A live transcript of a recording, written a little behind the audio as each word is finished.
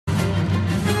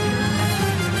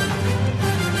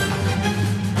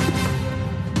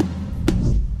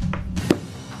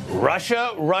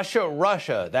Russia, Russia,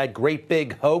 Russia, that great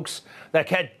big hoax that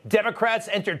kept Democrats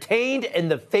entertained and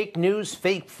the fake news,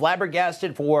 fake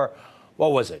flabbergasted for,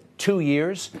 2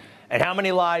 years? And how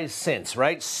many lies since,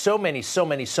 right? So many.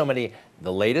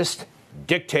 The latest,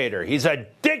 dictator. He's a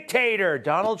dictator.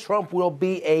 Donald Trump will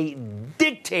be a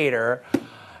dictator.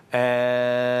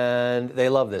 And they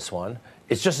love this one.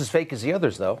 It's just as fake as the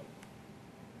others, though.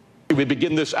 We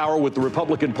begin this hour with the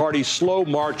Republican Party's slow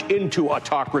march into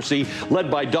autocracy,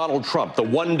 led by Donald Trump, the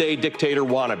one-day dictator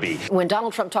wannabe. When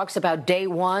Donald Trump talks about day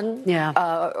one,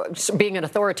 being an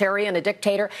authoritarian, a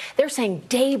dictator, they're saying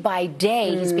day by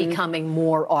day he's becoming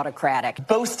more autocratic.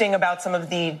 Boasting about some of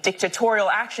the dictatorial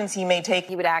actions he may take.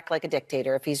 He would act like a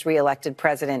dictator if he's reelected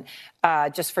president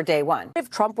just for day one. If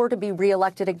Trump were to be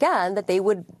reelected again, that they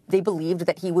believed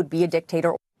that he would be a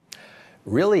dictator.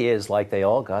 Really is like they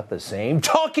all got the same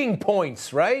talking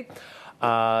points, right?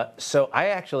 So I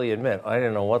actually admit I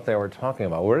didn't know what they were talking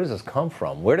about. Where does this come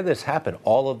from? Where did this happen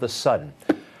all of a sudden?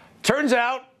 Turns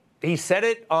out he said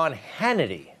it on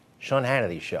Hannity, Sean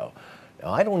Hannity's show.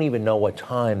 Now, I don't even know what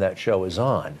time that show is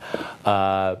on.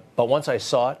 But once I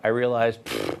saw it, I realized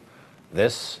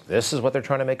this is what they're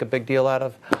trying to make a big deal out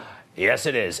of. Yes,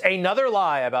 it is. Another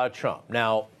lie about Trump.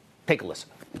 Now, take a listen.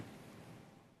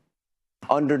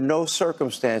 Under no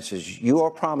circumstances, you are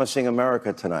promising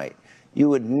America tonight, you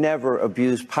would never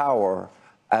abuse power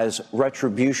as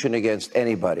retribution against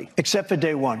anybody. Except for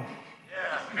day one.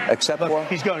 Except for?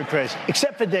 He's going crazy.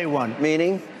 Except for day one.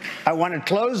 Meaning? I want to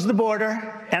close the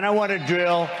border, and I want to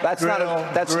drill. That's not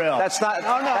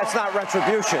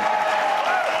retribution.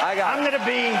 I'm going to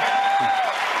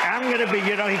be,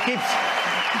 he keeps,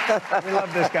 we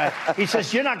love this guy. He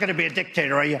says, you're not going to be a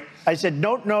dictator, are you? I said,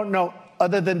 no,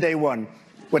 other than day one.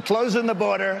 We're closing the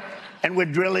border, and we're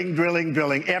drilling.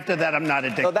 After that, I'm not a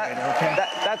dictator, okay?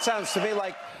 That sounds to me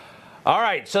like... All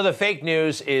right, so the fake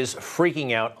news is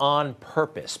freaking out on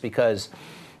purpose because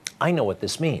I know what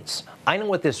this means. I know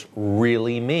what this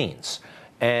really means.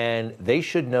 And they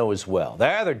should know as well. They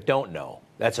either don't know.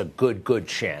 That's a good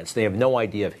chance. They have no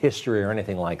idea of history or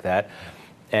anything like that.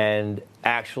 And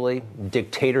actually,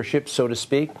 dictatorship, so to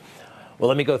speak. Well,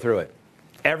 let me go through it.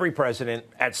 Every president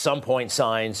at some point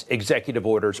signs executive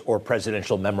orders or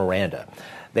presidential memoranda.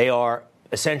 They are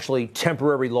essentially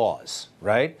temporary laws,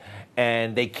 right?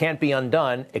 And they can't be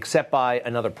undone except by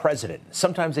another president.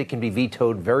 Sometimes they can be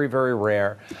vetoed, very, very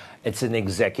rare. It's an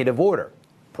executive order.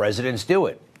 Presidents do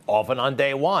it, often on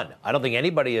day one. I don't think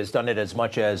anybody has done it as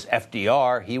much as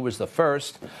FDR. He was the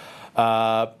first.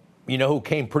 You know who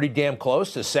came pretty damn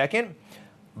close to second?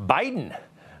 Biden.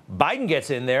 Biden gets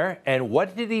in there, and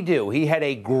what did he do? He had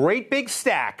a great big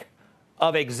stack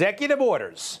of executive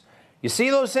orders. You see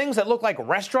those things that look like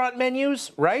restaurant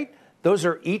menus, right? Those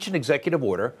are each an executive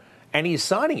order, and he's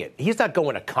signing it. He's not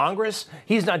going to Congress.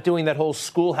 He's not doing that whole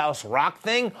Schoolhouse Rock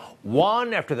thing,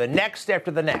 one after the next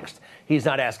after the next. He's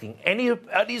not asking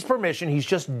anybody's permission. He's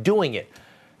just doing it.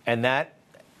 And that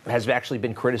has actually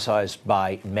been criticized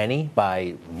by many,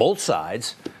 by both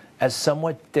sides, as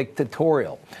somewhat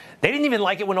dictatorial. They didn't even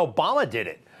like it when Obama did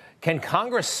it. Can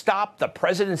Congress stop the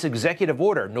president's executive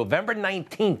order? November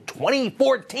 19,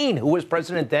 2014. Who was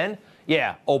president then?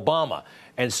 Yeah, Obama.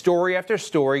 And story after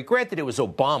story. Granted, it was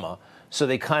Obama, so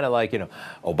they kind of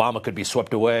Obama could be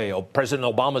swept away.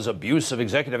 President Obama's abuse of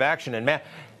executive action. And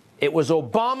it was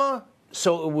Obama,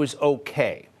 so it was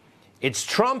okay. It's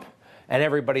Trump, and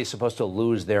everybody's supposed to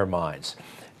lose their minds.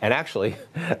 And actually,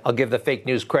 I'll give the fake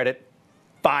news credit.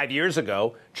 5 years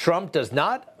ago, Trump does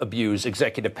not abuse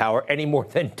executive power any more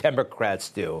than Democrats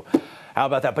do. How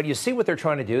about that? But you see what they're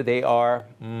trying to do? They are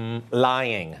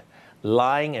lying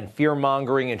and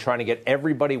fear-mongering and trying to get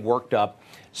everybody worked up.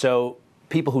 So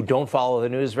people who don't follow the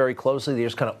news very closely, they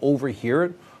just kind of overhear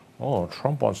it. Oh,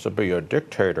 Trump wants to be a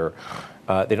dictator.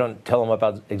 They don't tell them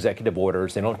about executive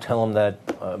orders. They don't tell them that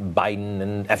Biden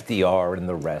and FDR and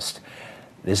the rest.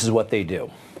 This is what they do.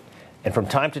 And from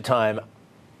time to time,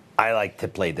 I like to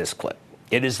play this clip.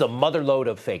 It is the motherlode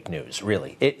of fake news,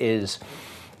 really. It is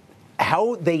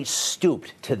how they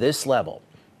stooped to this level.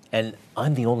 And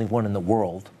I'm the only one in the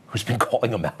world who's been calling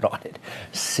them out on it.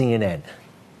 CNN.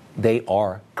 They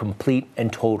are complete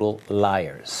and total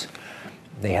liars.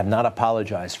 They have not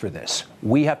apologized for this.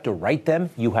 We have to write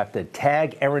them. You have to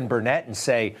tag Erin Burnett and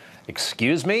say,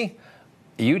 excuse me,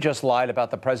 you just lied about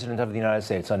the president of the United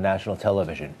States on national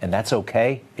television. And that's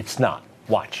okay? It's not.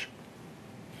 Watch.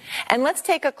 And let's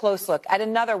take a close look at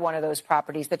another one of those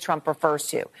properties that Trump refers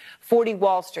to, 40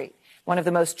 Wall Street, one of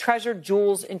the most treasured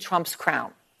jewels in Trump's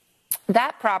crown.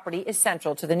 That property is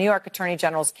central to the New York Attorney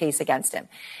General's case against him.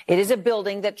 It is a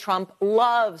building that Trump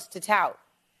loves to tout.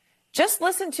 Just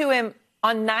listen to him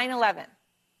on 9/11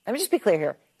 Let me just be clear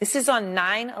here. This is on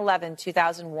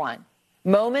 9/11/2001,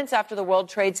 moments after the World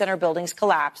Trade Center buildings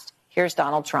collapsed. Here's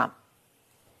Donald Trump.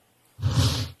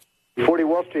 40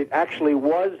 Wall Street actually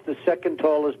was the second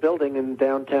tallest building in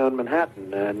downtown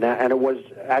Manhattan, and it was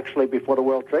actually, before the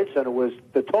World Trade Center, was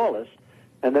the tallest.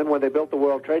 And then when they built the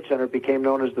World Trade Center, it became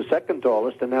known as the second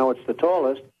tallest, and now it's the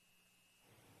tallest.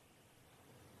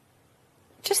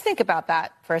 Just think about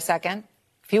that for a second.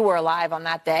 If you were alive on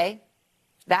that day,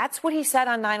 that's what he said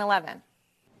on 9/11.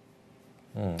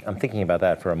 I'm thinking about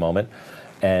that for a moment.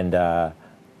 And I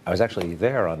was actually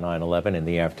there on 9/11 in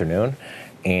the afternoon.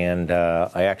 And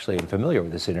I actually am familiar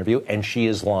with this interview. And she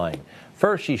is lying.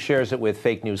 First, she shares it with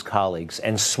fake news colleagues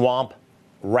and swamp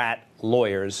rat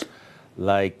lawyers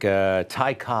like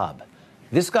Ty Cobb.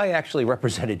 This guy actually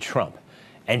represented Trump.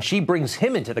 And she brings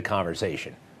him into the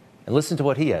conversation. And listen to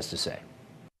what he has to say.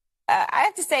 I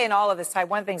have to say in all of this, Ty,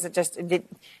 one of the things that just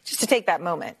to take that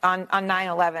moment on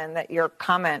 9/11, that your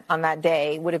comment on that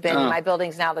day would have been, my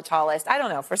building's now the tallest. I don't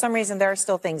know. For some reason, there are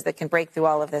still things that can break through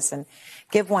all of this and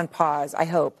give one pause, I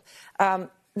hope.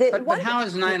 But how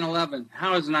is 9/11?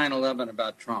 How is 9/11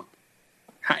 about Trump?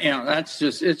 That's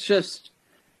just, it's just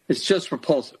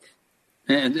repulsive.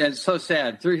 And it's so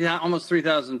sad. Almost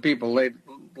 3,000 people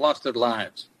lost their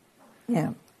lives.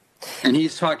 Yeah. And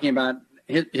he's talking about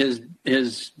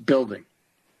his building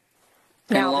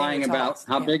and now lying about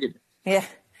how big it is.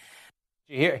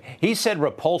 Yeah. He said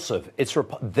repulsive.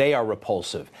 They are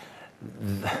repulsive.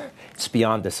 It's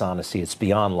beyond dishonesty. It's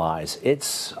beyond lies.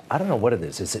 I don't know what it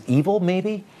is. Is it evil,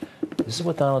 maybe? This is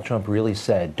what Donald Trump really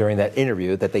said during that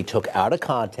interview that they took out of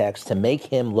context to make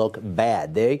him look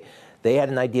bad. They had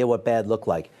an idea what bad looked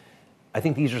like. I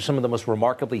think these are some of the most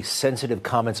remarkably sensitive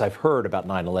comments I've heard about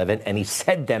 9/11, and he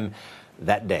said them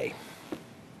that day.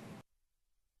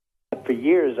 For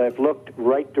years, I've looked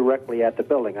right directly at the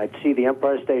building. I'd see the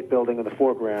Empire State Building in the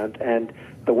foreground and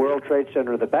the World Trade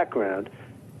Center in the background,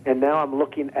 and now I'm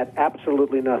looking at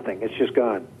absolutely nothing. It's just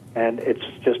gone, and it's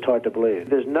just hard to believe.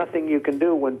 There's nothing you can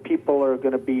do when people are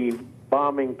going to be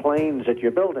bombing planes at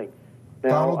your building.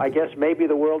 Now, I guess maybe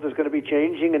the world is going to be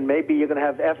changing, and maybe you're going to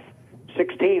have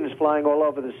F-16s flying all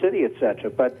over the city, etc.,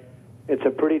 but it's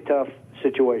a pretty tough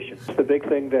situation. The big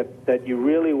thing that you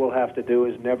really will have to do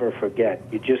is never forget.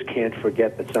 You just can't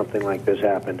forget that something like this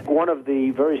happened. One of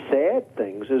the very sad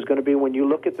things is going to be when you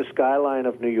look at the skyline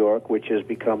of New York, which has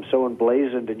become so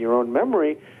emblazoned in your own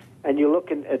memory, and you look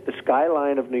at the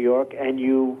skyline of New York and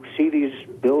you see these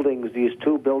buildings, these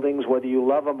two buildings, whether you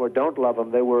love them or don't love them,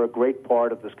 they were a great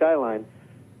part of the skyline.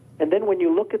 And then when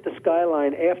you look at the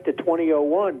skyline after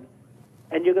 2001,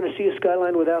 and you're going to see a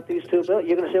skyline without these two buildings,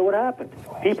 you're going to say, what happened?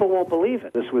 People won't believe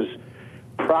it. This was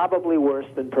probably worse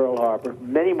than Pearl Harbor.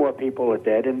 Many more people are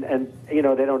dead, and they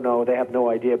don't know. They have no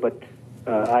idea, but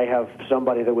I have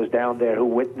somebody that was down there who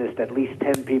witnessed at least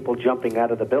 10 people jumping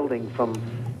out of the building from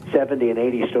 70 and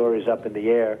 80 stories up in the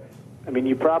air. I mean,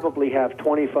 you probably have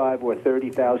 25 or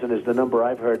 30,000 is the number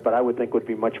I've heard, but I would think would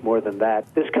be much more than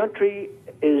that. This country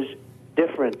is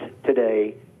different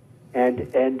today, and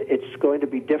it's going to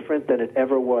be different than it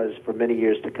ever was for many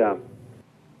years to come.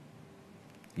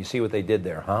 You see what they did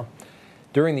there, huh?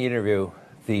 During the interview,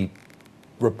 the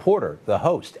reporter, the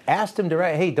host, asked him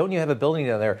direct, hey, don't you have a building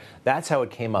down there? That's how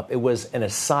it came up. It was an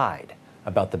aside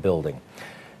about the building.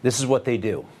 This is what they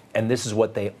do, and this is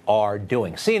what they are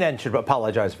doing. CNN should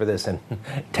apologize for this and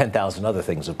 10,000 other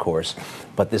things, of course,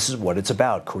 but this is what it's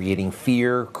about, creating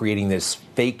fear, creating this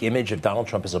fake image of Donald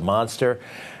Trump as a monster.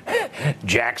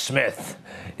 Jack Smith,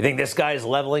 you think this guy is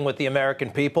leveling with the American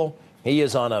people? He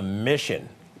is on a mission.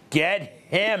 Get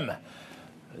him.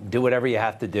 Do whatever you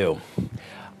have to do.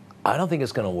 I don't think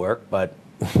it's going to work, but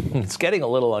it's getting a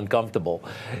little uncomfortable.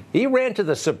 He ran to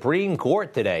the Supreme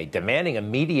Court today demanding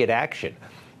immediate action.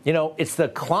 You know, it's the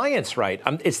client's right.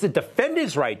 It's the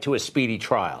defendant's right to a speedy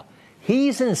trial.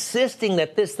 He's insisting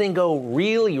that this thing go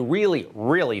really, really,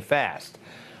 really fast.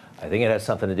 I think it has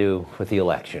something to do with the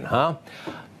election, huh?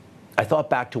 I thought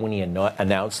back to when he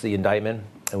announced the indictment.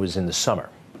 It was in the summer.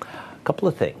 A couple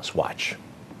of things. Watch.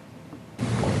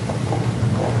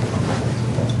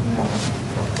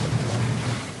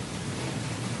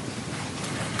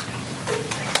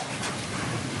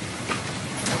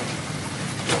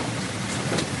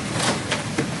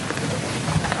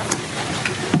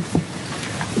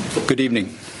 Good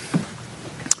evening.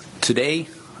 Today,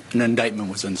 an indictment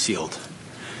was unsealed,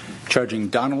 charging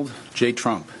Donald J.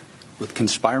 Trump with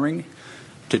conspiring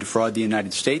to defraud the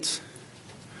United States,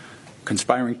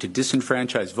 conspiring to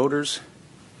disenfranchise voters,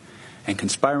 and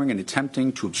conspiring and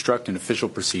attempting to obstruct an official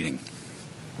proceeding.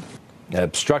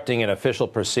 Obstructing an official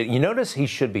proceeding. You notice he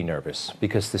should be nervous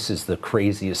because this is the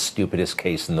craziest, stupidest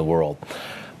case in the world.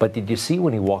 But did you see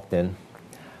when he walked in?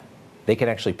 They can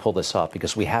actually pull this off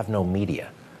because we have no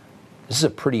media. This is a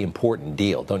pretty important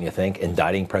deal, don't you think?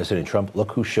 Indicting President Trump.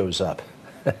 Look who shows up.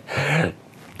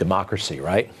 Democracy,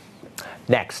 right?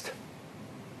 Next.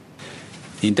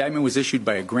 The indictment was issued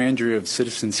by a grand jury of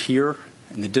citizens here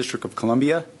in the District of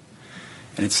Columbia,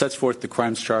 and it sets forth the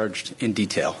crimes charged in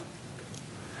detail.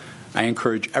 I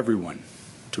encourage everyone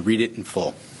to read it in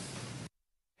full.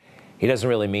 He doesn't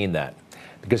really mean that,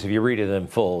 because if you read it in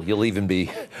full, you'll even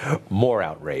be more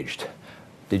outraged.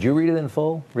 Did you read it in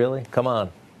full? Really? Come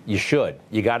on. You should.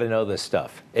 You got to know this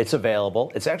stuff. It's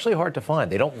available. It's actually hard to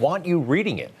find. They don't want you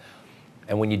reading it.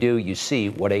 And when you do, you see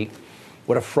what a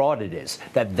fraud it is,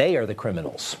 that they are the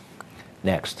criminals.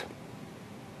 Next.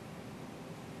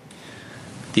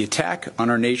 The attack on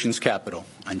our nation's capital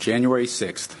on January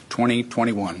 6th,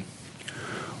 2021,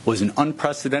 was an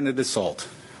unprecedented assault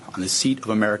on the seat of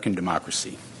American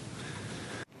democracy.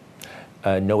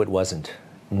 No, it wasn't.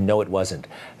 No, it wasn't.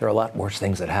 There are a lot worse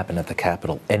things that happened at the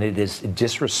Capitol, and it is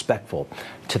disrespectful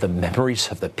to the memories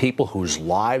of the people whose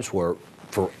lives were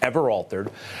forever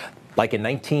altered. Like in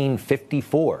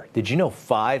 1954, did you know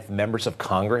 5 members of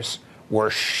Congress were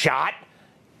shot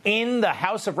in the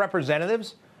House of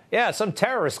Representatives? Yeah, some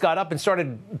terrorists got up and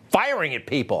started firing at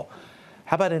people.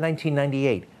 How about in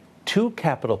 1998? 2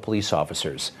 Capitol police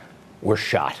officers were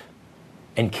shot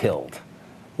and killed.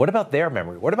 What about their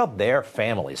memory? What about their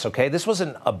families? Okay, this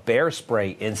wasn't a bear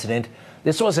spray incident.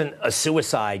 This wasn't a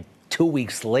suicide 2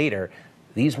 weeks later.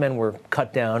 These men were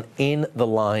cut down in the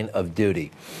line of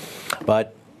duty.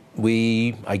 But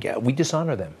we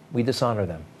dishonor them. We dishonor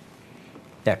them.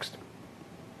 Next.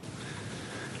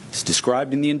 As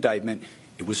described in the indictment,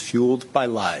 it was fueled by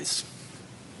lies.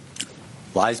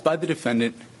 Lies by the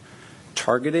defendant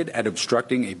targeted at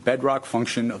obstructing a bedrock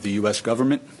function of the U.S.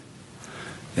 government,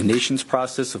 the nation's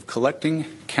process of collecting,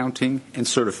 counting, and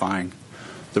certifying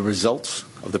the results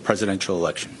of the presidential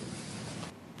election.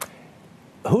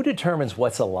 Who determines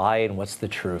what's a lie and what's the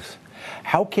truth?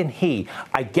 How can he?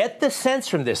 I get the sense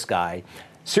from this guy,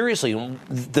 seriously,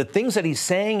 the things that he's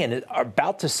saying and are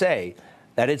about to say,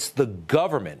 that it's the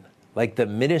government, like the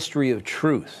Ministry of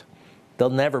Truth. They'll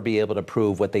never be able to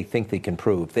prove what they think they can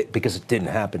prove because it didn't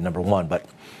happen, number one. But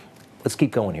let's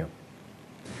keep going here.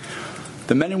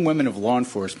 The men and women of law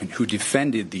enforcement who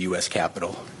defended the U.S.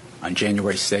 Capitol on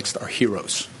January 6th are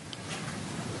heroes.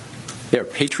 They are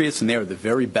patriots and they are the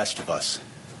very best of us.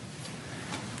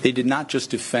 They did not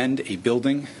just defend a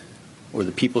building or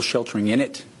the people sheltering in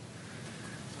it.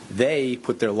 They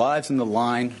put their lives on the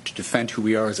line to defend who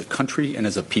we are as a country and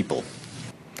as a people.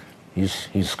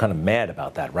 He's kind of mad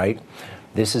about that, right?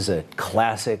 This is a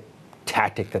classic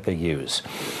tactic that they use.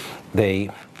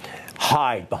 They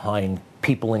hide behind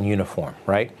people in uniform,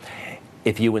 right?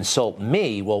 If you insult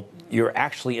me, well, you're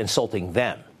actually insulting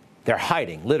them. They're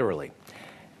hiding, literally.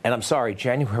 And I'm sorry,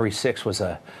 January 6th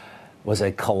was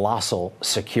a colossal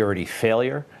security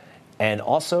failure, and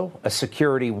also a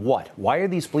security what? Why are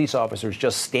these police officers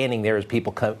just standing there as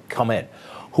people come in?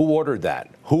 Who ordered that?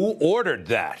 Who ordered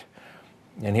that?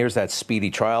 And here's that speedy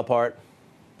trial part.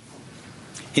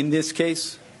 In this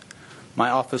case, my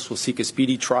office will seek a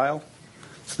speedy trial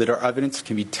so that our evidence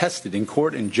can be tested in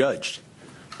court and judged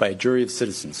by a jury of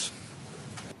citizens.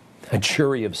 A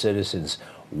jury of citizens.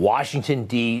 Washington,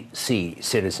 D.C.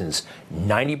 citizens,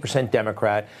 90%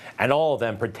 Democrat, and all of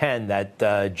them pretend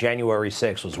that January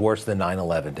 6th was worse than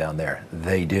 9/11 down there.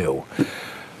 They do.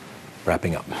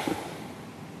 Wrapping up.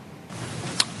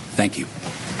 Thank you.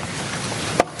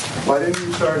 Why didn't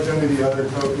you charge any of the other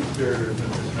co-conspirators in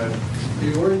this matter? Are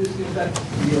you worried this is that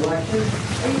the election?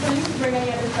 Are you planning to bring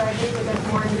any other charges against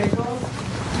more individuals?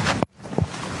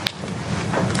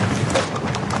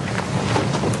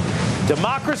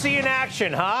 Democracy in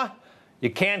action, huh?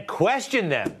 You can't question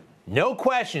them. No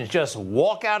questions, just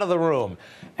walk out of the room.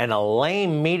 And a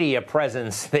lame media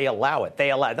presence, they allow it. They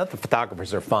allow it. Not the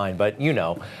photographers are fine, but you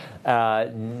know,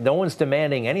 no one's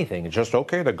demanding anything. It's just,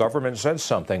 okay, the government says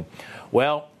something.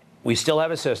 Well, we still have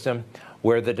a system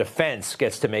where the defense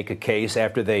gets to make a case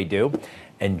after they do.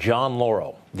 And John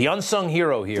Laurel, the unsung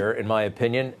hero here, in my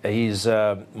opinion, he's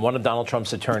one of Donald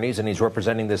Trump's attorneys, and he's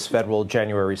representing this federal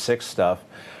January 6th stuff.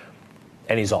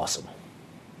 And he's awesome.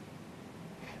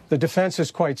 The defense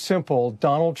is quite simple.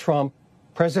 Donald Trump,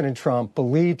 President Trump,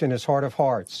 believed in his heart of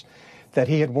hearts that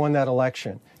he had won that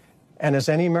election. And as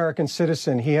any American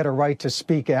citizen, he had a right to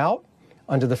speak out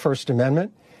under the First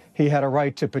Amendment. He had a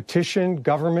right to petition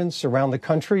governments around the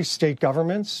country, state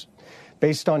governments,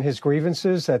 based on his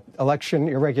grievances that election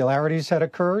irregularities had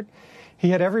occurred.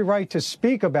 He had every right to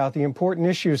speak about the important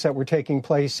issues that were taking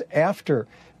place after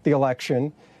the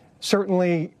election.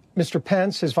 Certainly, Mr.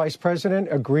 Pence, his vice president,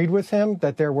 agreed with him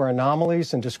that there were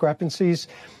anomalies and discrepancies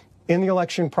in the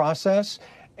election process.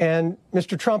 And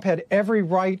Mr. Trump had every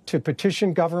right to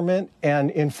petition government and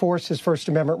enforce his First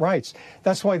Amendment rights.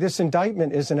 That's why this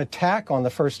indictment is an attack on the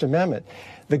First Amendment.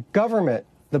 The government,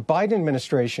 the Biden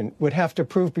administration, would have to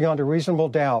prove beyond a reasonable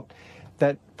doubt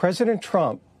that President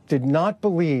Trump did not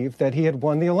believe that he had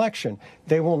won the election.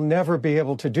 They will never be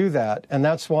able to do that. And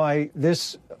that's why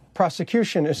this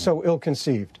prosecution is so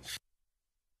ill-conceived.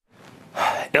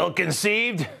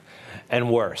 Ill-conceived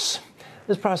and worse.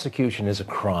 This prosecution is a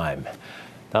crime.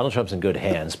 Donald Trump's in good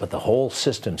hands, but the whole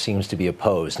system seems to be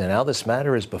opposed. And now this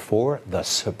matter is before the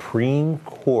Supreme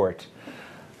Court.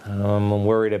 I'm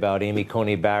worried about Amy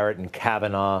Coney Barrett and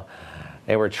Kavanaugh.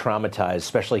 They were traumatized,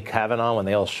 especially Kavanaugh, when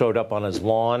they all showed up on his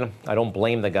lawn. I don't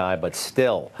blame the guy, but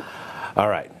still. All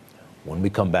right, when we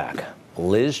come back,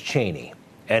 Liz Cheney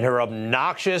and her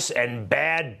obnoxious and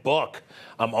bad book.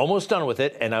 I'm almost done with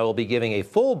it, and I will be giving a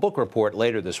full book report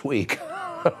later this week.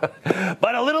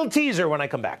 But a little teaser when I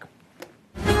come back.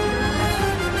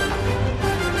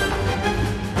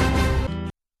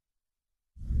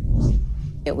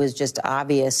 It was just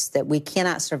obvious that we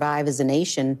cannot survive as a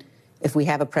nation if we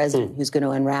have a president who's going to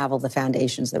unravel the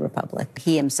foundations of the republic.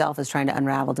 He himself is trying to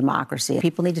unravel democracy.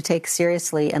 People need to take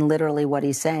seriously and literally what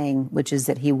he's saying, which is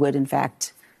that he would, in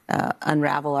fact,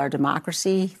 unravel our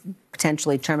democracy,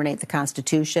 potentially terminate the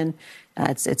Constitution.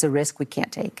 It's a risk we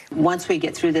can't take. Once we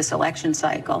get through this election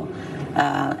cycle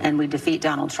and we defeat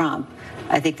Donald Trump,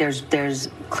 I think there's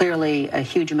clearly a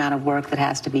huge amount of work that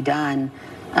has to be done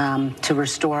to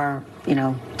restore,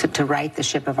 to right the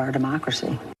ship of our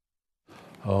democracy.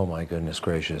 Oh, my goodness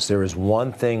gracious. There is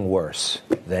one thing worse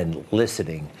than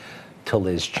listening to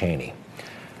Liz Cheney,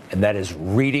 and that is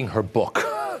reading her book.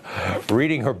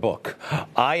 Reading her book.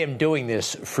 I am doing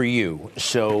this for you,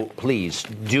 so please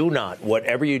do not,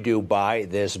 whatever you do, buy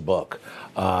this book.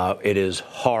 It is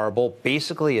horrible.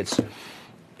 Basically,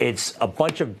 it's a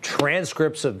bunch of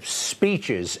transcripts of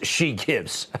speeches she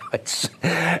gives.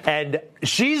 And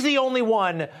she's the only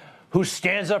one who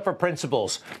stands up for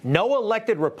principles. No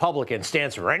elected Republican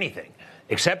stands for anything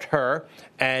except her.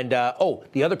 And,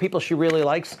 the other people she really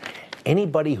likes,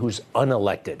 anybody who's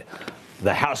unelected.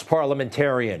 The House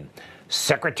parliamentarian,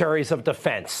 secretaries of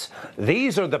defense.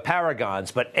 These are the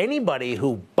paragons, but anybody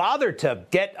who bothered to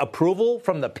get approval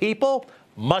from the people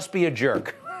must be a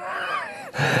jerk.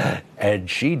 And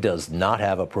she does not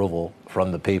have approval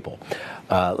from the people.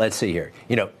 Let's see here.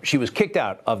 She was kicked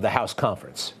out of the House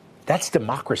conference. That's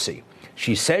democracy.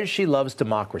 She says she loves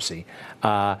democracy.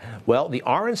 The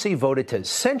RNC voted to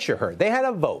censure her. They had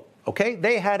a vote. Okay,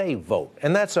 they had a vote,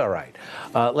 and that's all right.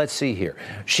 Let's see here.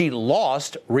 She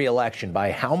lost re-election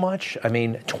by how much?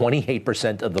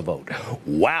 28% of the vote.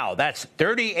 Wow, that's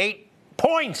 38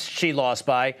 points she lost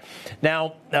by.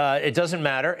 Now, it doesn't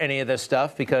matter, any of this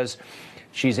stuff, because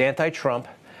she's anti-Trump,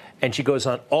 and she goes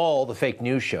on all the fake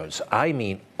news shows.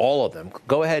 All of them.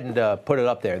 Go ahead and put it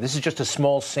up there. This is just a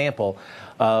small sample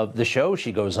of the show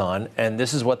she goes on, and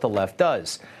this is what the left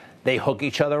does. They hook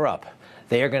each other up.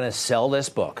 They are going to sell this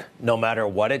book, no matter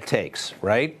what it takes,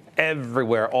 right?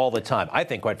 Everywhere, all the time. I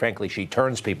think, quite frankly, she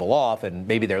turns people off, and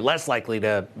maybe they're less likely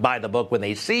to buy the book when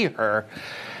they see her.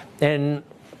 And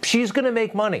she's going to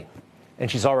make money. And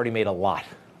she's already made a lot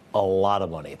of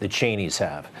money. The Cheneys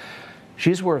have.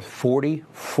 She's worth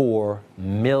 $44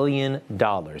 million,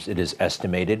 it is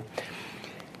estimated.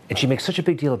 And she makes such a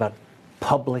big deal about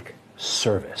public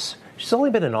service. She's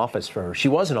only been in office she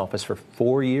was in office for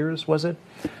 4 years, was it?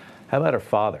 How about her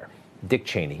father, Dick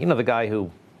Cheney? The guy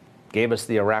who gave us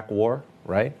the Iraq War,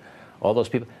 right? All those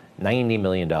people, $90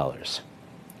 million.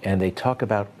 And they talk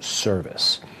about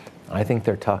service. I think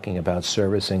they're talking about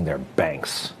servicing their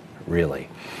banks, really.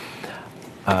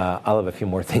 I'll have a few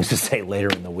more things to say later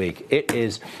in the week.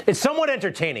 It's somewhat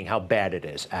entertaining how bad it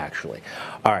is, actually.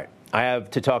 All right, I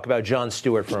have to talk about Jon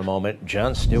Stewart for a moment.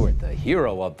 Jon Stewart, the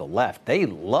hero of the left. They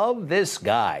love this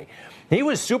guy. He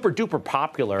was super duper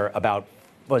popular about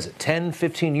 10,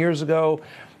 15 years ago.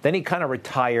 Then he kind of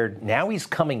retired. Now he's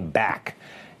coming back.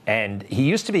 And he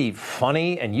used to be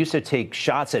funny and used to take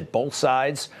shots at both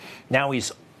sides. Now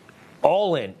he's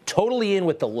all in, totally in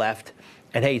with the left,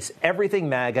 and hates everything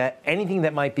MAGA, anything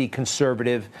that might be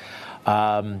conservative.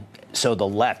 So the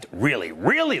left really,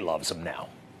 really loves him now.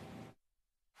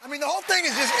 The whole thing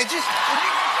is just,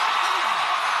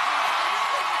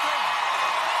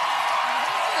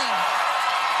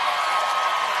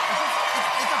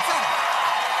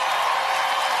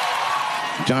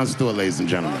 Jon Stewart, ladies and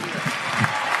gentlemen. Thank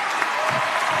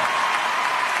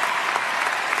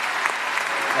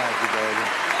you, baby.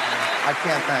 I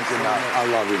can't thank you enough. I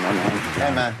love you, my man.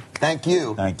 Hey, man. Thank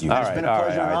you. Thank you. All It's right, been a all pleasure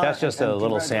right, all and right. honor, That's just and a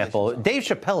little sample. Dave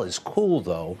Chappelle is cool,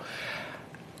 though.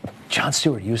 Jon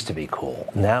Stewart used to be cool.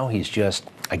 Now he's just,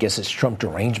 I guess it's Trump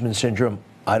derangement syndrome.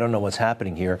 I don't know what's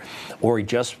happening here. Or he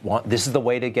just this is the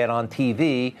way to get on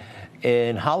TV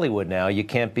in Hollywood now. You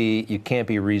can't be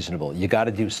reasonable. You got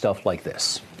to do stuff like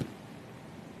this.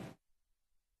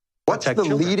 What's the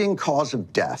leading cause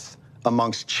of death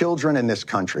amongst children in this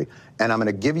country? And I'm going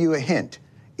to give you a hint.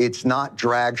 It's not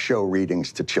drag show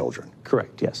readings to children.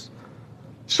 Correct, yes.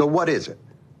 So what is it?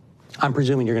 I'm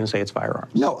presuming you're going to say it's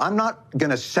firearms. No, I'm not going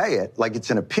to say it like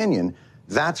it's an opinion.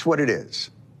 That's what it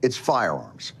is. It's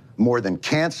firearms. More than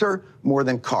cancer, more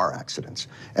than car accidents.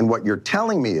 And what you're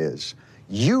telling me is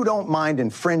you don't mind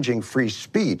infringing free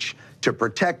speech to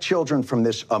protect children from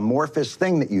this amorphous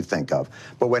thing that you think of.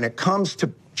 But when it comes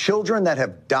to children that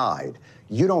have died,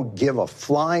 you don't give a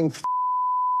flying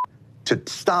to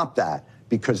stop that,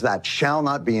 because that shall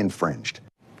not be infringed.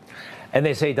 And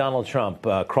they say Donald Trump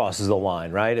crosses the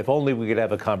line, right? If only we could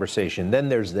have a conversation. Then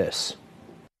there's this.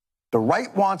 The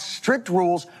right wants strict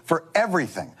rules for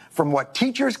everything, from what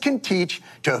teachers can teach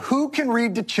to who can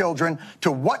read to children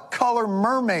to what color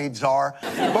mermaids are.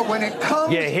 But when it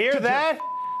comes You hear that?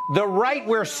 The right,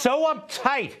 we're so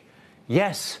uptight.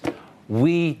 Yes,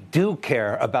 we do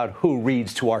care about who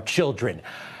reads to our children.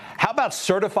 How about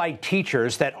certified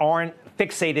teachers that aren't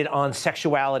fixated on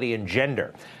sexuality and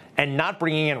gender and not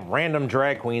bringing in random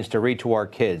drag queens to read to our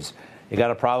kids? You got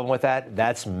a problem with that?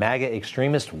 That's MAGA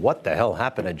extremist. What the hell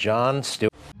happened to Jon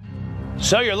Stewart?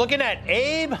 So you're looking at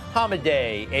Abe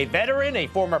Hamadeh, a veteran, a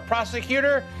former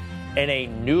prosecutor, and a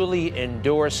newly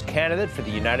endorsed candidate for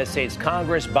the United States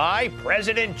Congress by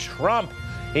President Trump.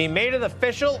 He made it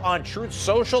official on Truth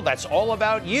Social. That's all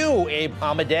about you, Abe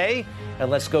Hamadeh. And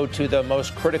let's go to the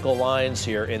most critical lines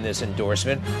here in this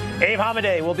endorsement. Abe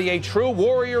Hamadeh will be a true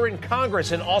warrior in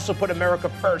Congress and also put America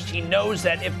first. He knows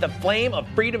that if the flame of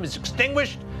freedom is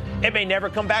extinguished, it may never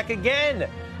come back again.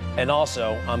 And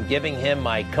also, I'm giving him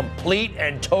my complete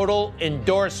and total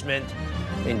endorsement.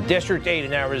 In District 8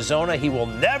 in Arizona, he will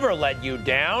never let you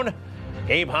down.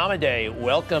 Abe Hamadeh,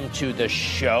 welcome to the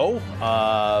show.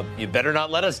 You better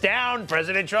not let us down.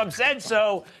 President Trump said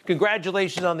so.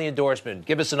 Congratulations on the endorsement.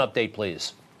 Give us an update,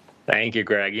 please. Thank you,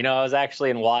 Greg. You know, I was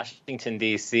actually in Washington,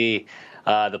 D.C.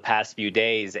 The past few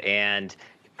days, and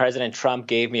President Trump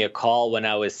gave me a call when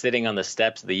I was sitting on the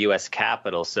steps of the U.S.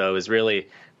 Capitol. So it was really,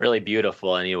 really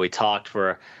beautiful. And, we talked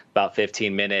for about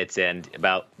 15 minutes and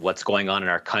about what's going on in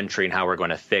our country and how we're going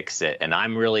to fix it. And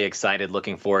I'm really excited,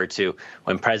 looking forward to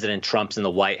when President Trump's in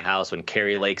the White House, when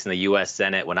Kari Lake's in the U.S.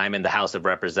 Senate, when I'm in the House of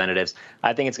Representatives.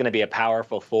 I think it's going to be a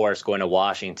powerful force going to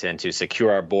Washington to secure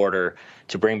our border,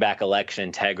 to bring back election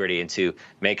integrity, and to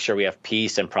make sure we have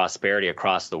peace and prosperity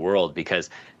across the world, because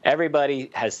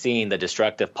everybody has seen the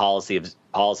destructive policies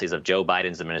of Joe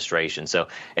Biden's administration. So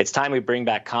it's time we bring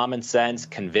back common sense,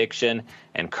 conviction,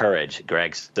 and courage,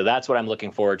 Greg. So that's what I'm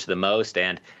looking forward to the most.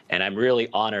 And I'm really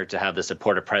honored to have the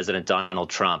support of President Donald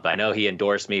Trump. I know he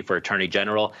endorsed me for Attorney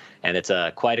General, and it's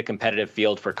quite a competitive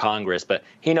field for Congress, but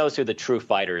he knows who the true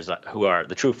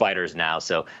fighters now.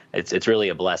 So it's really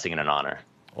a blessing and an honor.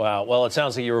 Wow. Well, it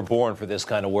sounds like you were born for this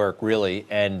kind of work, really,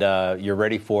 and you're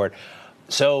ready for it.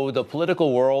 So the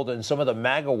political world and some of the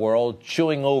MAGA world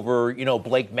chewing over,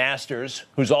 Blake Masters,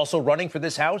 who's also running for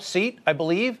this House seat, I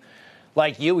believe.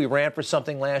 Like you, he ran for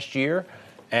something last year,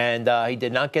 and he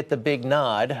did not get the big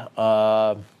nod.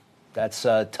 That's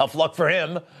tough luck for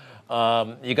him.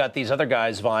 You got these other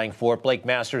guys vying for it. Blake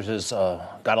Masters has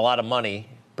got a lot of money,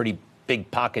 pretty big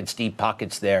pockets, deep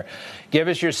pockets there. Give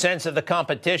us your sense of the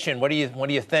competition. What do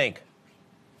you think?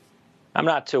 I'm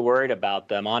not too worried about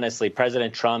them. Honestly,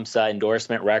 President Trump's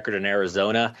endorsement record in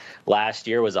Arizona last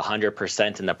year was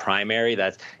 100% in the primary.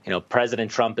 That's, President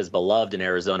Trump is beloved in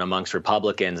Arizona amongst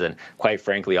Republicans and, quite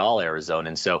frankly, all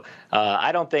Arizonans. So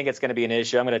I don't think it's going to be an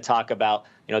issue. I'm going to talk about,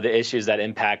 the issues that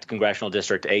impact Congressional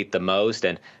District 8 the most.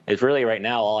 And it's really right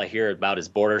now all I hear about is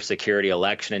border security,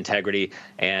 election integrity,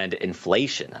 and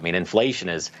inflation. I mean, inflation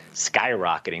is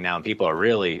skyrocketing now, and people are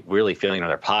really, really feeling it in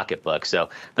their pocketbook. So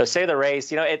they'll say the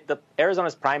race,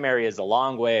 Arizona's primary is a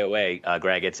long way away,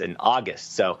 Greg. It's in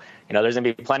August. So, there's going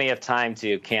to be plenty of time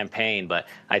to campaign. But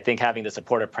I think having the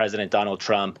support of President Donald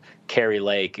Trump, Kari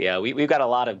Lake, we've got a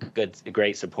lot of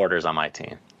great supporters on my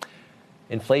team.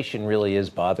 Inflation really is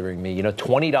bothering me.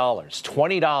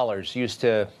 $20 used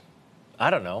to, I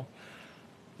don't know,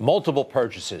 multiple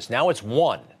purchases. Now it's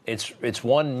one. It's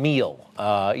one meal,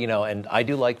 and I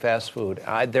do like fast food.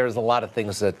 There's a lot of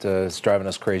things that is driving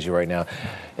us crazy right now.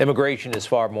 Immigration is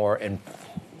far more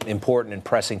important and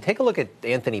pressing. Take a look at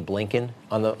Anthony Blinken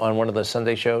on one of the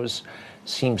Sunday shows.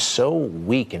 Seems so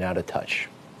weak and out of touch.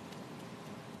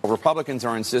 Republicans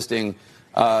are insisting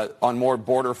on more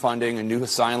border funding and new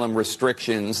asylum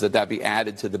restrictions that be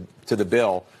added to the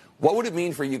bill. What would it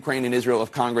mean for Ukraine and Israel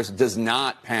if Congress does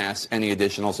not pass any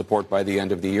additional support by the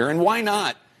end of the year? And why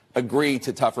not agree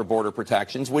to tougher border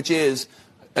protections, which is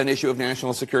an issue of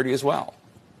national security as well?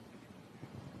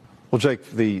 Well, Jake,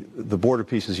 the border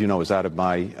piece, as you know, is out of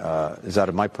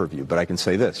my purview. But I can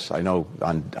say this: I know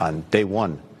on day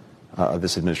one of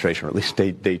this administration, or at least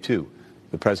day two,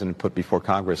 the president put before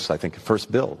Congress, I think, the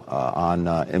first bill on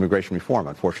immigration reform.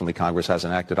 Unfortunately, Congress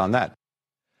hasn't acted on that.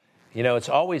 You know, it's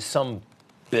always some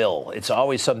bill. It's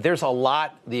always some. There's a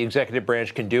lot the executive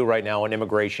branch can do right now on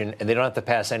immigration, and they don't have to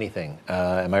pass anything.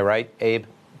 Am I right, Abe?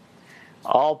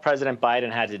 All President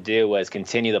Biden had to do was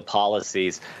continue the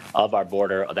policies of our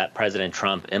border that President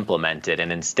Trump implemented,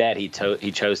 and instead he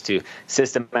chose to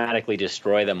systematically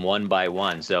destroy them one by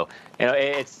one. So, you know,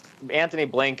 it's Anthony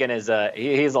Blinken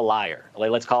he's a liar.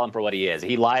 Let's call him for what he is.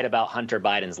 He lied about Hunter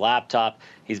Biden's laptop.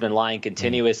 He's been lying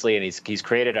continuously, and he's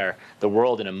created the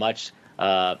world in a much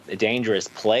a dangerous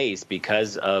place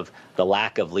because of the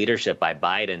lack of leadership by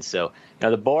Biden. So, you know,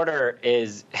 the border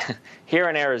is here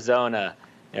in Arizona.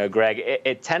 You know, Greg,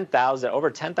 over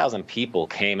 10,000 people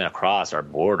came across our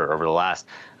border over the last,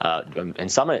 over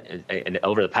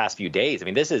the past few days. I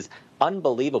mean, this is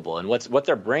unbelievable. And what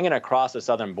they're bringing across the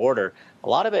southern border, a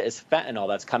lot of it is fentanyl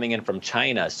that's coming in from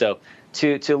China. So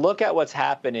to look at what's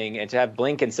happening and to have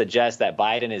Blinken suggest that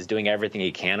Biden is doing everything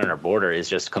he can on our border is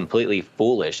just completely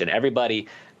foolish. And everybody,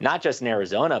 not just in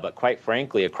Arizona, but quite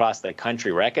frankly, across the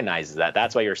country recognizes that.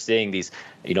 That's why you're seeing these,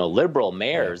 you know, liberal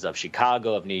mayors of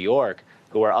Chicago, of New York,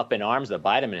 who are up in arms with the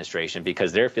Biden administration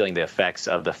because they're feeling the effects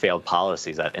of the failed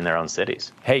policies in their own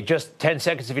cities. Hey, just 10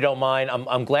 seconds if you don't mind.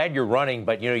 I'm glad you're running,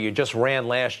 but, you know, you just ran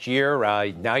last year.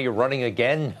 Now you're running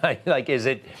again. Like, is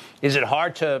it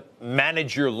hard to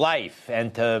manage your life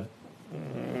and to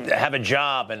have a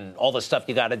job and all the stuff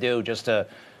you got to do just to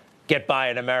get by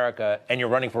in America, and you're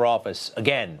running for office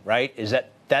again, right?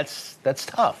 That's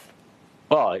tough.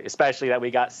 Well, especially that we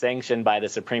got sanctioned by the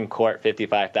Supreme Court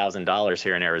 $55,000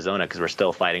 here in Arizona because we're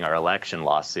still fighting our election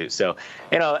lawsuit. So,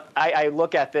 you know, I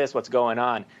look at what's going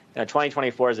on. You know,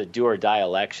 2024 is a do or die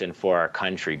election for our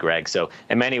country, Greg. So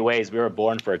in many ways, we were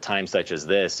born for a time such as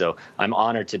this. So I'm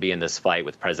honored to be in this fight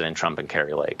with President Trump and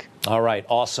Kari Lake. All right.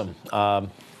 Awesome. I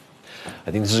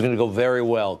think this is going to go very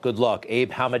well. Good luck.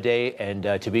 Abe Hamadeh,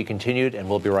 and to be continued, and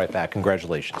we'll be right back.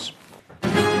 Congratulations.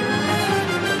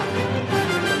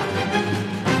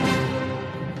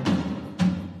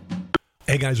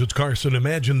 Hey guys, it's Carson.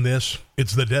 Imagine this.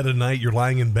 It's the dead of night. You're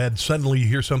lying in bed. Suddenly you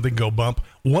hear something go bump.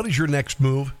 What is your next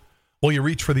move? Well, you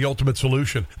reach for the ultimate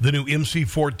solution. The new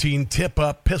MC-14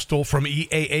 tip-up pistol from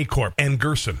EAA Corp and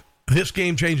Gerson. This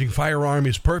game-changing firearm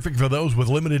is perfect for those with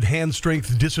limited hand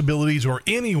strength, disabilities, or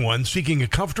anyone seeking a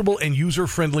comfortable and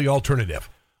user-friendly alternative.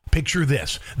 Picture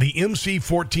this. The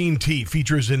MC-14T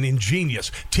features an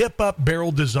ingenious tip-up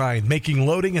barrel design, making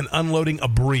loading and unloading a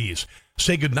breeze.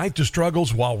 Say goodnight to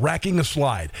struggles while racking a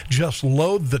slide. Just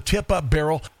load the tip-up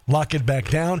barrel, lock it back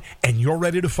down, and you're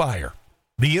ready to fire.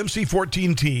 The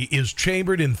MC-14T is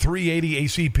chambered in 380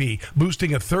 ACP,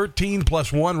 boosting a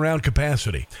 13+1 round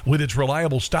capacity. With its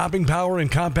reliable stopping power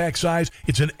and compact size,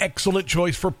 it's an excellent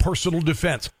choice for personal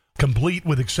defense. Complete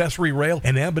with accessory rail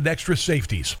and ambidextrous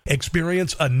safeties.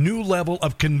 Experience a new level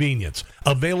of convenience.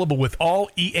 Available with all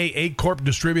EAA Corp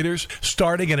distributors,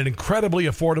 starting at an incredibly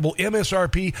affordable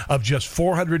MSRP of just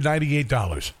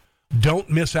 $498. Don't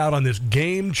miss out on this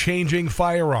game-changing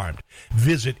firearm.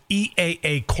 Visit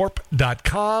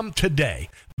EAAcorp.com today.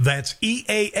 That's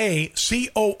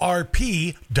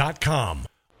EAAcorp.com.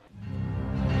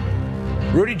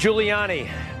 Rudy Giuliani,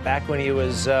 back when he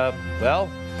was,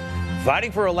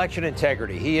 fighting for election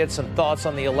integrity. He had some thoughts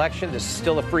on the election. This is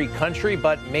still a free country,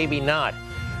 but maybe not.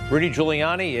 Rudy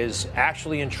Giuliani is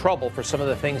actually in trouble for some of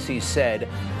the things he said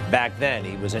back then.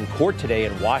 He was in court today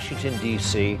in Washington,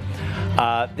 D.C.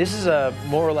 This is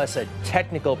more or less a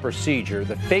technical procedure.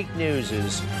 The fake news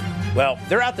is, well,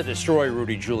 they're out to destroy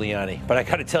Rudy Giuliani. But I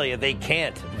got to tell you, they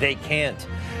can't. They can't.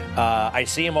 I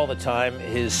see him all the time.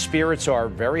 His spirits are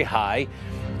very high.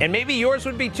 And maybe yours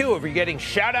would be, too, if you're getting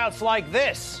shout-outs like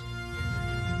this.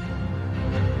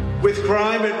 With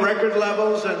crime at record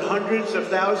levels and hundreds of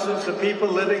thousands of people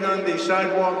living on the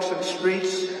sidewalks and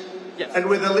streets, and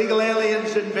with illegal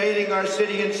aliens invading our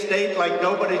city and state like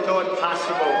nobody thought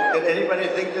possible. Did anybody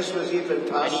think this was even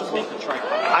possible?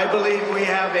 I believe we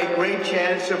have a great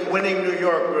chance of winning New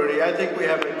York, Rudy. I think we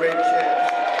have a great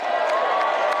chance.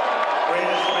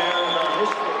 Greatest mayor in our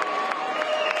history.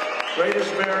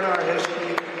 Greatest mayor in our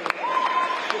history.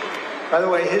 By the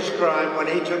way, his crime, when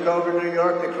he took over New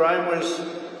York, the crime was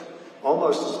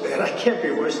almost as bad. I can't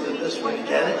be worse than this one,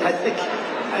 can it?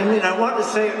 I want to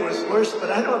say it was worse,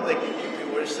 but I don't think it can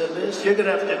be worse than this. You're going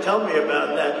to have to tell me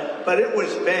about that. But it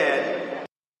was bad.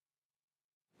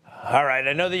 All right,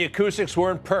 I know the acoustics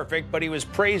weren't perfect, but he was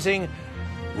praising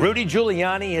Rudy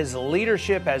Giuliani, his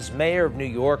leadership as mayor of New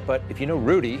York. But if you know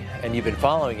Rudy and you've been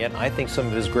following it, I think some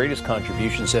of his greatest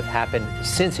contributions have happened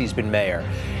since he's been mayor.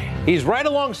 He's right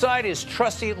alongside his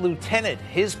trusty lieutenant,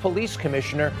 his police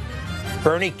commissioner,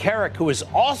 Bernie Kerik, who was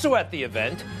also at the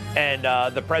event. And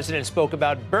the president spoke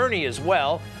about Bernie as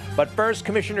well. But first,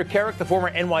 Commissioner Kerik, the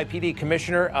former NYPD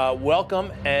commissioner,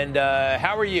 welcome. And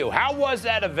how are you? How was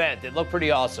that event? It looked pretty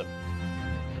awesome.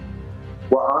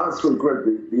 Well, honestly, Greg,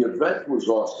 the event was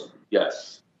awesome,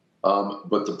 yes.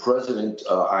 But the president,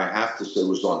 I have to say,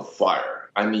 was on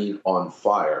fire. I mean, on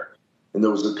fire. And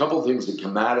there was a couple of things that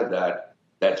came out of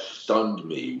that stunned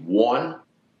me. One,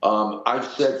 I've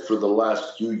said for the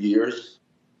last few years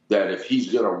that if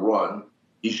he's going to run,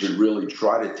 he should really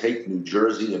try to take New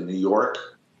Jersey and New York,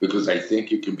 because I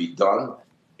think it can be done.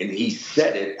 And he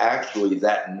said it actually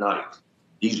that night.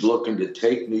 He's looking to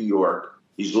take New York.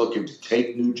 He's looking to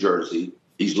take New Jersey.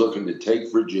 He's looking to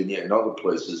take Virginia and other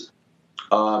places.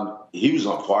 He was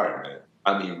on fire, man.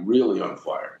 I mean, really on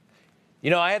fire. You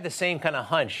know, I had the same kind of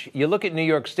hunch. You look at New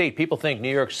York State, people think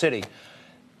New York City.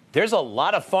 There's a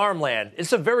lot of farmland.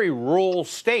 It's a very rural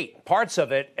state, parts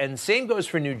of it. And same goes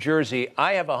for New Jersey.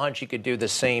 I have a hunch he could do the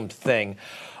same thing.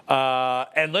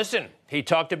 And listen, he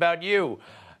talked about you.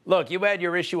 Look, you had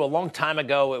your issue a long time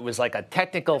ago. It was like a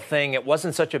technical thing. It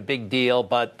wasn't such a big deal,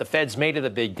 but the feds made it a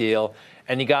big deal.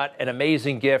 And you got an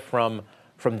amazing gift from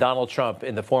Donald Trump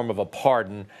in the form of a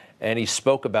pardon. And he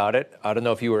spoke about it. I don't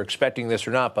know if you were expecting this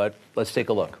or not, but let's take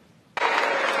a look.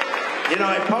 You know,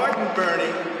 I pardoned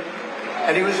Bernie.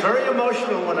 And he was very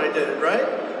emotional when I did it, right?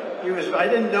 I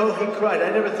didn't know he cried. I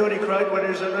never thought he cried when he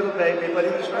was a little baby, but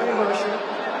he was very emotional.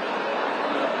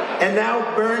 And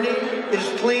now Bernie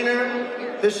is cleaner.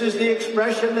 This is the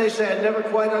expression they say, I never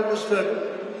quite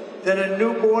understood, than a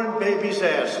newborn baby's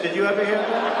ass. Did you ever hear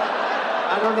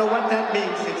that? I don't know what that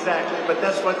means exactly, but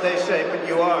that's what they say. But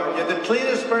you are. You're the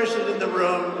cleanest person in the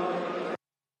room.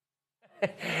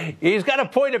 He's got a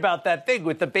point about that thing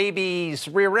with the baby's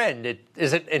rear end.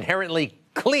 Is it inherently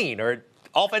clean or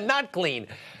often not clean?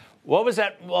 What was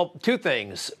that? Well, two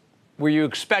things. Were you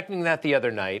expecting that the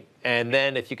other night? And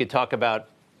then if you could talk about,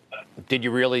 did you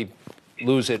really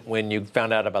lose it when you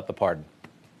found out about the pardon?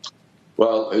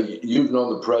 Well, you've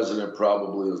known the president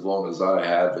probably as long as I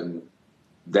have, and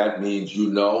that means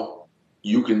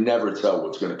you can never tell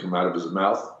what's going to come out of his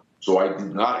mouth. So I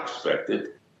did not expect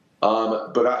it.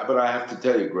 But I have to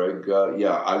tell you, Greg,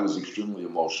 I was extremely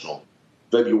emotional.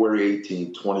 February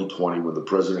 18, 2020, when the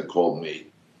president called me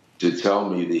to tell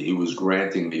me that he was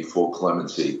granting me full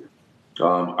clemency,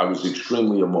 I was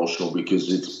extremely emotional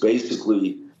because it's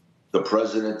basically the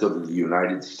president of the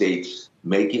United States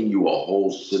making you a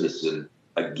whole citizen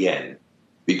again,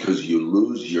 because you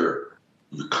lose your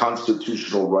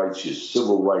constitutional rights, your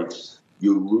civil rights.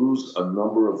 You lose a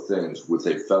number of things with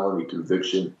a felony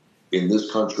conviction in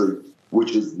this country,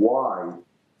 which is why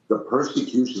the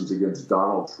persecutions against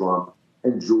Donald Trump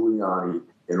and Giuliani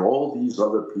and all these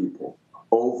other people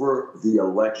over the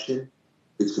election,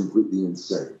 it's completely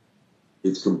insane.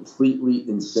 It's completely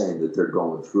insane that they're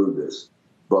going through this.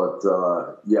 But,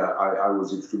 I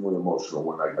was extremely emotional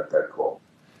when I got that call.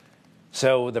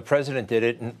 So the president did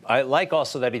it. And I like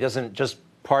also that he doesn't just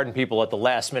pardon people at the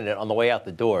last minute on the way out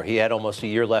the door. He had almost a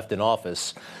year left in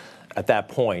office at that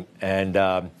point. And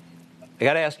I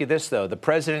got to ask you this, though. The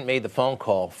president made the phone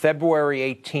call February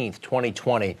 18th,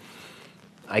 2020.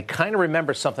 I kind of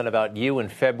remember something about you in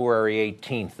February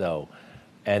 18th, though,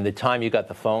 and the time you got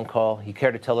the phone call. You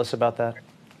care to tell us about that?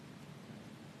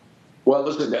 Well,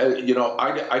 listen,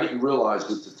 I didn't realize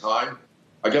at the time.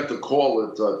 I got the call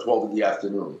at 12 in the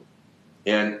afternoon,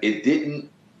 and it didn't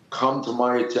come to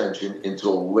my attention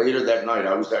until later that night.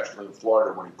 I was actually in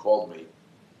Florida when he called me.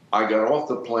 I got off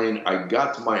the plane. I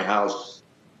got to my house,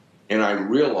 and I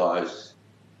realized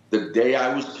the day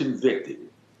I was convicted,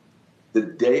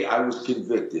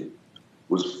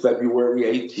 was February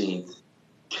 18th,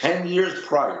 10 years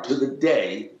prior to the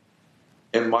day,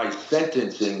 and my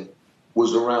sentencing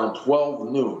was around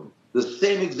 12 noon, the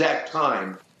same exact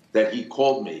time that he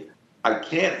called me. I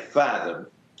can't fathom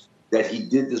that he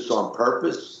did this on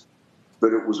purpose,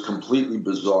 but it was completely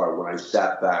bizarre when I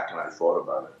sat back and I thought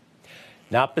about it.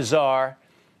 Not bizarre,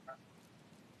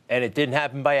 and it didn't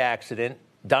happen by accident.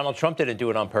 Donald Trump didn't do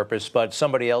it on purpose, but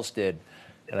somebody else did.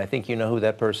 and I think you know who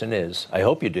that person is. I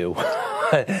hope you do.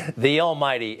 The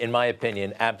Almighty, in my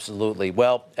opinion, absolutely.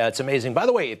 Well, it's amazing. By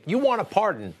the way, if you want a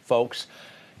pardon, folks,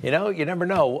 you never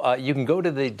know. You can go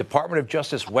to the Department of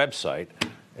Justice website.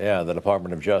 Yeah, the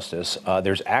Department of Justice.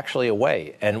 There's actually a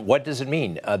way. And what does it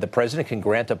mean? The president can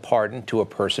grant a pardon to a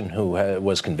person who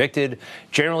was convicted.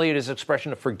 Generally, it is an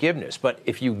expression of forgiveness. But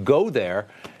if you go there,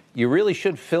 you really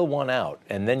should fill one out,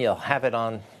 and then you'll have it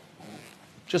on.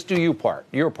 Just do your part.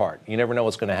 You never know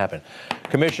what's going to happen.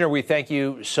 Commissioner, we thank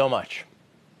you so much.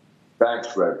 Thanks,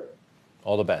 Fred.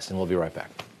 All the best, and we'll be right back.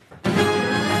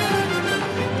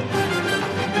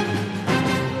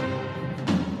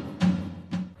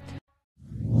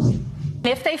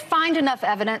 If they find enough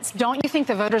evidence, don't you think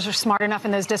the voters are smart enough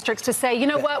in those districts to say, you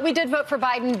know what, we did vote for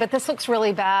Biden, but this looks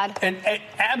really bad? And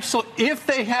absolutely, if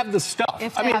they have the stuff.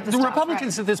 The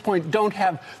Republicans at this point don't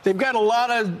have, they've got a lot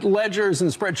of ledgers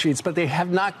and spreadsheets, but they have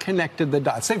not connected the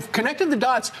dots. They've connected the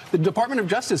dots, the Department of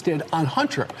Justice did, on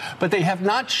Hunter, but they have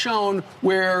not shown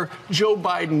where Joe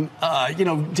Biden,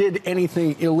 did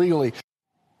anything illegally.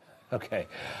 Okay.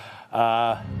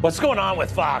 What's going on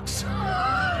with Fox?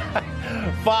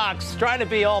 Fox trying to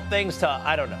be all things to,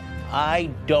 I don't know. I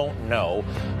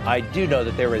do know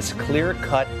that there is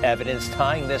clear-cut evidence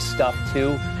tying this stuff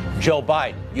to Joe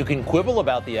Biden. You can quibble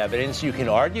about the evidence, you can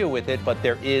argue with it, but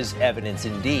there is evidence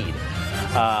indeed.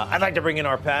 I'd like to bring in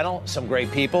our panel, some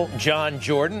great people. John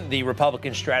Jordan, the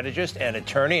Republican strategist and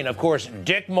attorney, and of course,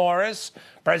 Dick Morris,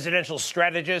 presidential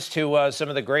strategist to some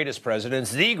of the greatest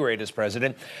presidents, the greatest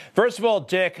president. First of all,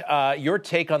 Dick, your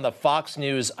take on the Fox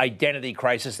News identity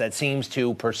crisis that seems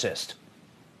to persist.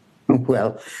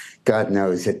 Well, God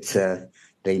knows that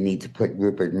they need to put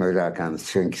Rupert Murdoch on the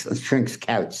shrink's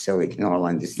couch so we can all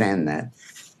understand that.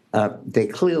 There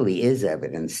clearly is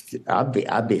evidence,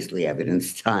 obviously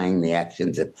evidence, tying the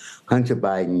actions of Hunter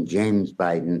Biden, James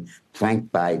Biden,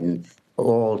 Frank Biden,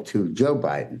 all to Joe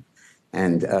Biden.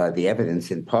 And the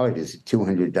evidence in part is a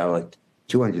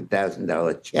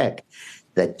 $200,000 check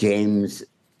that James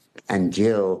and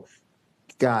Jill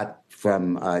got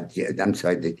from, that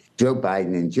Joe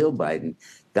Biden and Jill Biden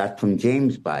got from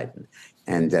James Biden.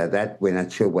 And that we're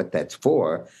not sure what that's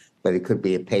for, but it could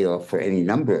be a payoff for any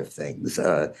number of things.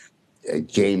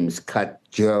 James cut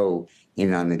Joe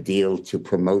in on a deal to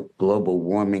promote global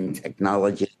warming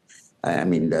technology.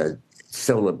 The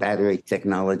solar battery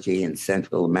technology in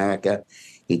Central America.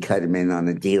 He cut him in on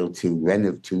a deal to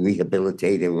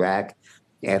rehabilitate Iraq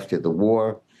after the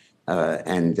war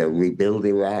and rebuild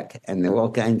Iraq. And there are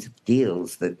all kinds of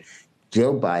deals that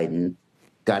Joe Biden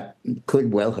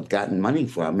could well have gotten money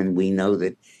from, and we know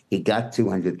that he got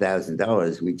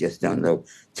 $200,000. We just don't know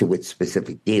to which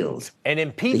specific deals. And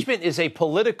impeachment is a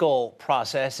political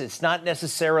process. It's not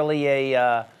necessarily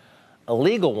a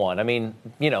legal one.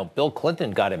 Bill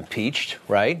Clinton got impeached,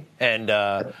 right? And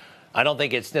I don't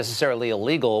think it's necessarily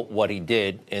illegal what he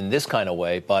did in this kind of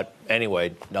way. But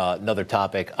anyway, another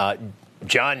topic.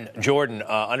 John Jordan,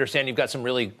 understand you've got some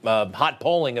really hot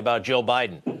polling about Joe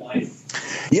Biden.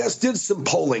 Yes, did some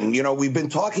polling. We've been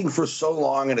talking for so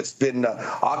long, and it's been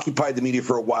occupied the media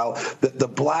for a while, that the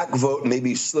black vote may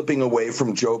be slipping away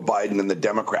from Joe Biden and the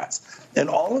Democrats. And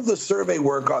all of the survey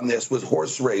work on this was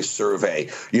horse race survey.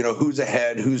 Who's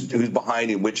ahead, who's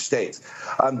behind in which states.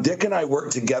 Dick and I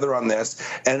worked together on this,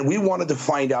 and we wanted to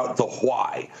find out the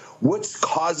why. What's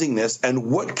causing this, and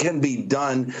what can be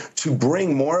done to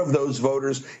bring more of those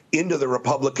voters into the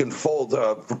Republican fold,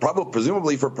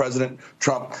 presumably for President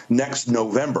Trump next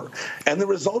November. And the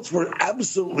results were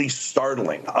absolutely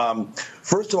startling.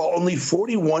 First of all, only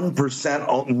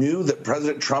 41% knew that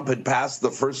President Trump had passed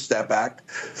the First Step Act.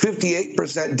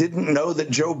 58% didn't know that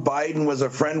Joe Biden was a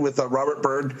friend with Robert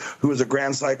Byrd, who was a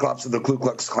Grand Cyclops of the Ku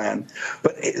Klux Klan.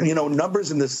 But,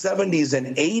 numbers in the 70s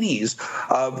and 80s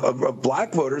of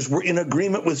black voters were in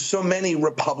agreement with so many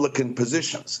Republican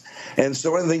positions. And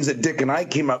so one of the things that Dick and I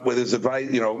came up with is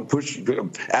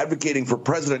advocating for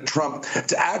President Trump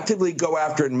to actively go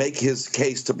after and make his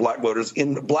case to black voters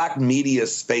in black media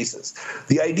spaces.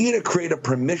 The idea to create a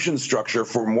permission structure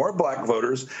for more black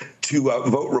voters to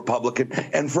vote Republican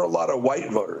and for a lot of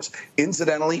white voters.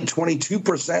 Incidentally,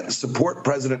 22% support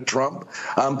President Trump,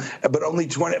 but only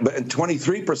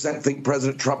 23% think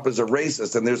President Trump is a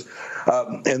racist, and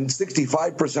and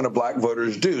 65% of black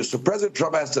voters do. So President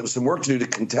Trump has to have some work to do to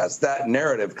contest that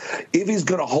narrative if he's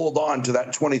going to hold on to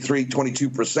that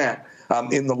 22%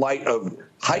 in the light of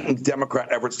heightened Democrat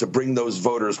efforts to bring those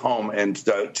voters home and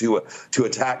to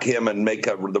attack him and make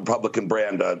the Republican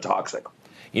brand toxic.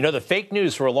 The fake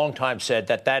news for a long time said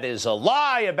that is a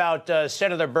lie about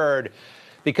Senator Byrd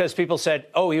because people said,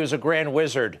 oh, he was a grand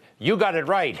wizard. You got it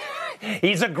right.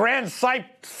 He's a grand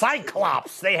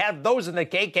cyclops. They have those in the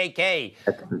KKK.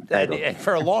 And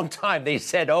for a long time, they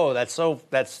said, oh,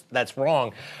 that's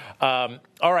wrong. All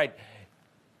right.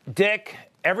 Dick,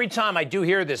 every time I do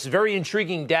hear this, very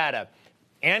intriguing data.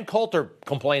 Ann Coulter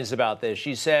complains about this.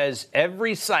 She says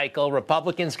every cycle,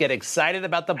 Republicans get excited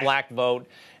about the black vote,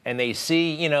 and they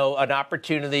see, an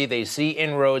opportunity, they see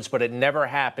inroads, but it never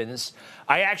happens.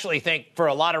 I actually think for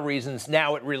a lot of reasons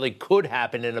now it really could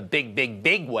happen in a big, big,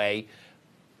 big way.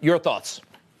 Your thoughts?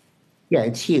 Yeah,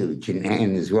 it's huge, and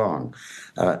Ann is wrong.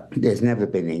 There's never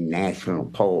been a national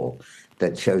poll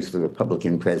that shows the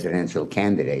Republican presidential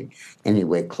candidate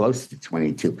anywhere close to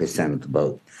 22% of the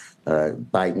vote.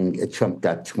 Trump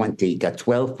got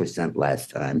 12%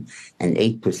 last time and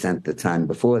 8% the time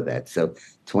before that. So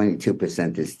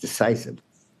 22% is decisive.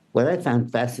 What I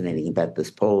found fascinating about this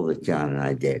poll that John and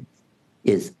I did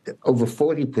is over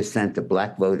 40% of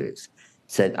black voters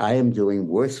said, I am doing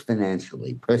worse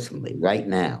financially, personally, right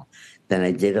now than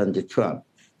I did under Trump.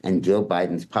 And Joe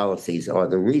Biden's policies are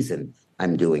the reason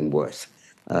I'm doing worse.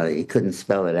 He couldn't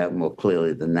spell it out more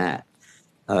clearly than that.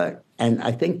 And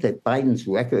I think that Biden's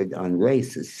record on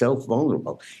race is so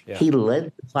vulnerable. Yeah. He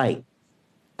led the fight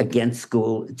against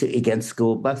school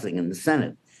busing in the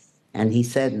Senate. And he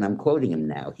said, and I'm quoting him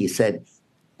now, he said,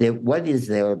 what is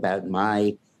there about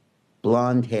my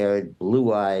blonde-haired,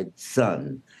 blue-eyed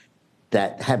son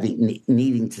that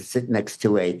needing to sit next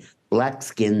to a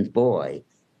black-skinned boy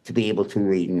to be able to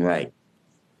read and write?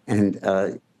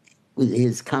 And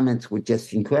his comments were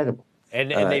just incredible. And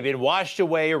they've been washed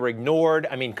away or ignored.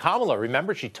 I mean, Kamala,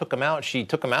 remember, she took him out. She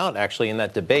took him out, actually, in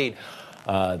that debate,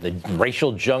 the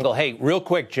racial jungle. Hey, real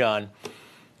quick, John,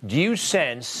 do you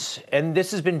sense, and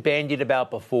this has been bandied about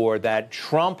before, that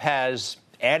Trump has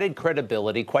added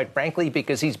credibility, quite frankly,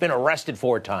 because he's been arrested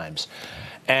 4 times?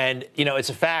 And, it's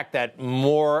a fact that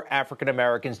more African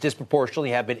Americans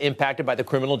disproportionately have been impacted by the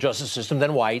criminal justice system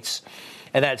than whites,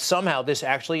 and that somehow this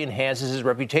actually enhances his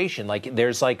reputation. Like,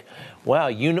 there's wow,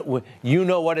 you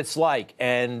know what it's like.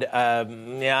 And,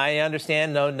 I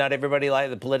understand, no, not everybody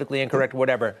like the politically incorrect,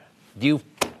 whatever. Do you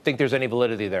think there's any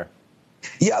validity there?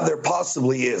 Yeah, there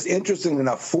possibly is. Interestingly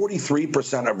enough,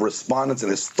 43% of respondents in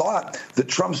this thought that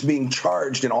Trump's being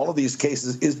charged in all of these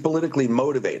cases is politically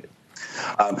motivated.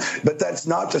 But that's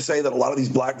not to say that a lot of these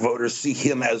black voters see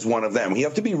him as one of them. You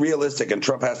have to be realistic, and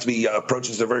Trump has to be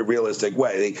approached in a very realistic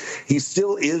way. He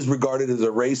still is regarded as a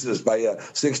racist by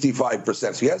 65%,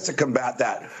 so he has to combat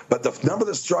that. But the number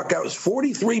that struck out is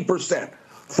 43%.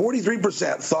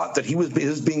 43% thought that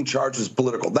his being charged as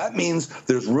political. That means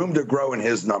there's room to grow in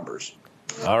his numbers.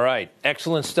 All right.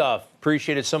 Excellent stuff.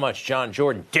 Appreciate it so much, John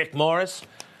Jordan. Dick Morris,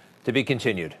 to be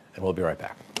continued, and we'll be right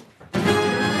back.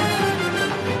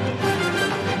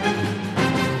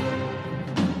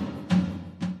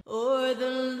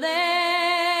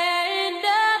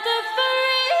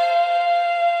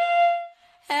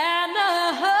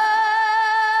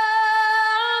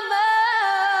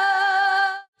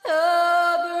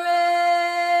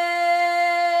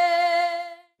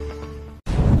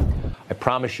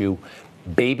 Promise you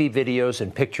baby videos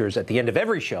and pictures at the end of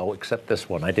every show except this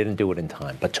one. I didn't do it in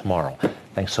time, but tomorrow.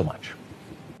 Thanks so much.